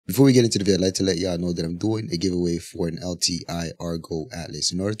Before we get into the video, I'd like to let y'all know that I'm doing a giveaway for an LTI Argo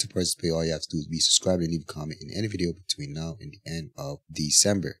Atlas. In order to participate, all you have to do is be subscribed and leave a comment in any video between now and the end of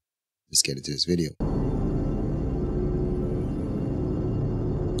December. Let's get into this video.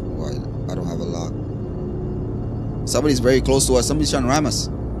 Why? I don't have a lock. Somebody's very close to us. Somebody's trying to ram us.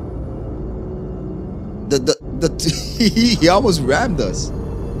 He almost rammed us.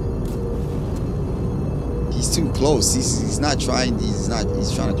 He's too close. He's not trying. He's trying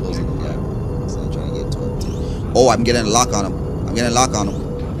to close the gap. He's not trying to get torqued. Oh, I'm getting a lock on him. I'm getting a lock on him.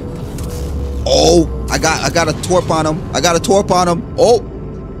 Oh, I got a torp on him. I got a torp on him. Oh.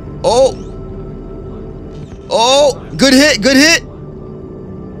 Good hit. Good hit.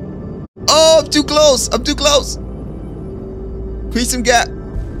 Oh, I'm too close. I'm too close. Crease some gap.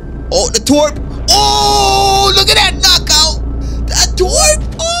 Oh, the torp. Oh, look at that knockout. That torp.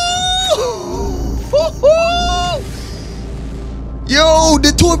 Yo,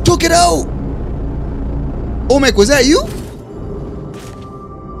 the torp took it out. Omek, was that you?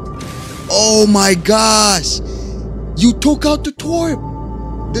 Oh my gosh. You took out the torp.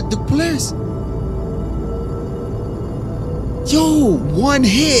 The Polaris. Yo, one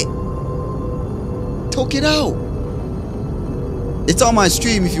hit. Took it out. It's on my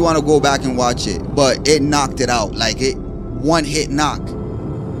stream if you want to go back and watch it. But it knocked it out. Like it, one hit knock.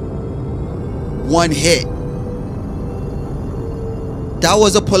 One hit. That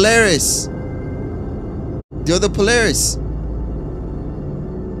was a Polaris. The other Polaris.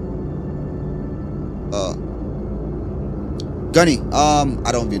 Gunny,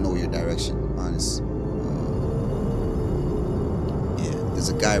 I don't even know your direction, honest. Yeah, there's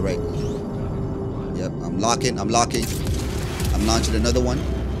a guy right here. Yep, I'm locking. I'm launching another one.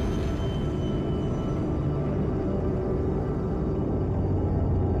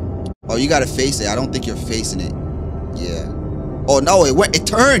 Oh, you gotta face it. I don't think you're facing it. Yeah. Oh no, it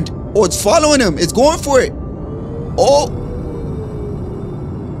turned. Oh, it's following him. It's going for it. Oh.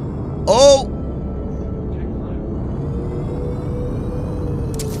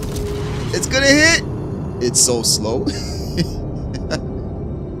 It's gonna hit. It's so slow.